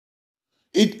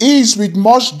It is with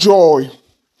much joy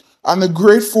and a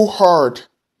grateful heart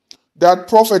that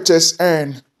Prophetess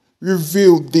Anne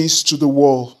revealed this to the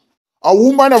world. A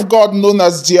woman of God known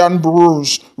as CAMEROON,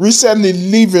 recently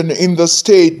living in the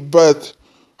state, but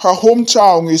her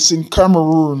hometown is in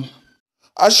Cameroon.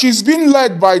 As she's been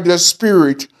led by the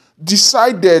Spirit,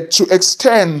 decided to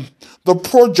extend the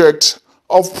project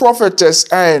of Prophetess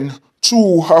Anne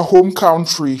to her home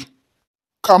country,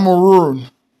 Cameroon.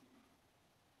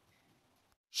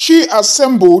 She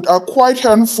assembled a quite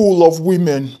handful of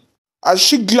women as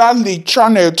she gladly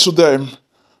channeled to them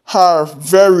her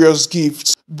various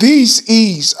gifts. This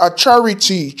is a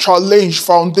charity challenge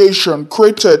foundation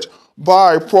created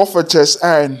by Prophetess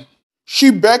Anne.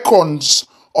 She beckons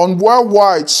on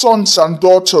worldwide sons and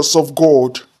daughters of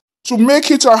God to make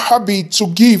it a habit to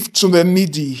give to the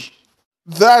needy,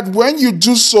 that when you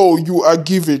do so, you are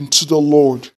giving to the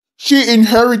Lord. She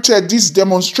inherited this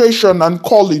demonstration and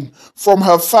calling from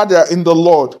her father in the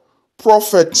Lord,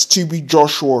 Prophet T.B.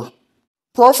 Joshua.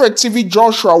 Prophet T.B.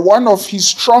 Joshua, one of his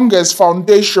strongest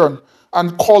foundation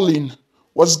and calling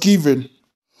was given.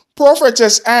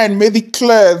 Prophetess Anne made it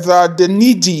clear that the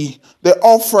needy, the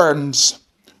orphans,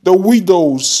 the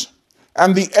widows,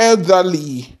 and the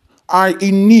elderly are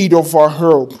in need of our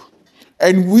help,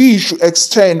 and we should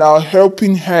extend our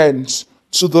helping hands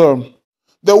to them.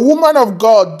 The woman of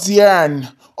God, Diane,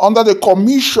 under the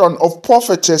commission of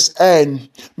Prophetess Anne,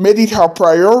 made it her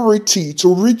priority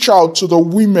to reach out to the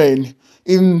women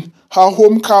in her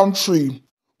home country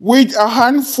with a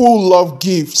handful of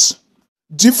gifts.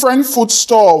 Different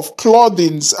foodstuff,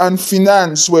 clothing, and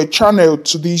finance were channeled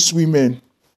to these women.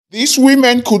 These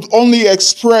women could only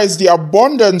express the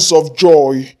abundance of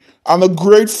joy and a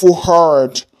grateful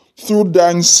heart through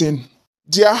dancing.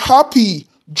 Their happy,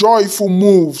 joyful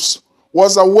moves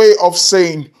was a way of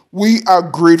saying, we are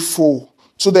grateful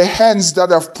to the hands that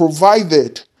have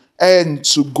provided and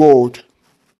to God.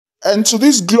 And to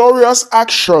this glorious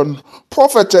action,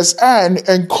 Prophetess Anne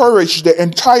encouraged the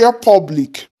entire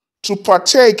public to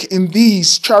partake in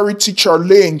this charity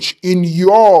challenge in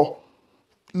your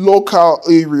local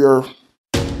area.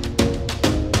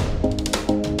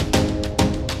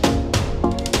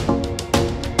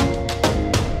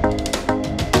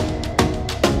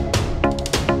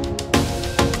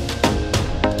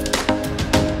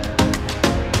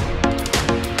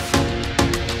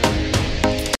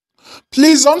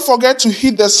 Please don't forget to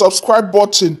hit the subscribe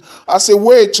button as a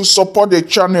way to support the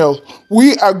channel.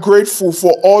 We are grateful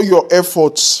for all your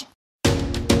efforts.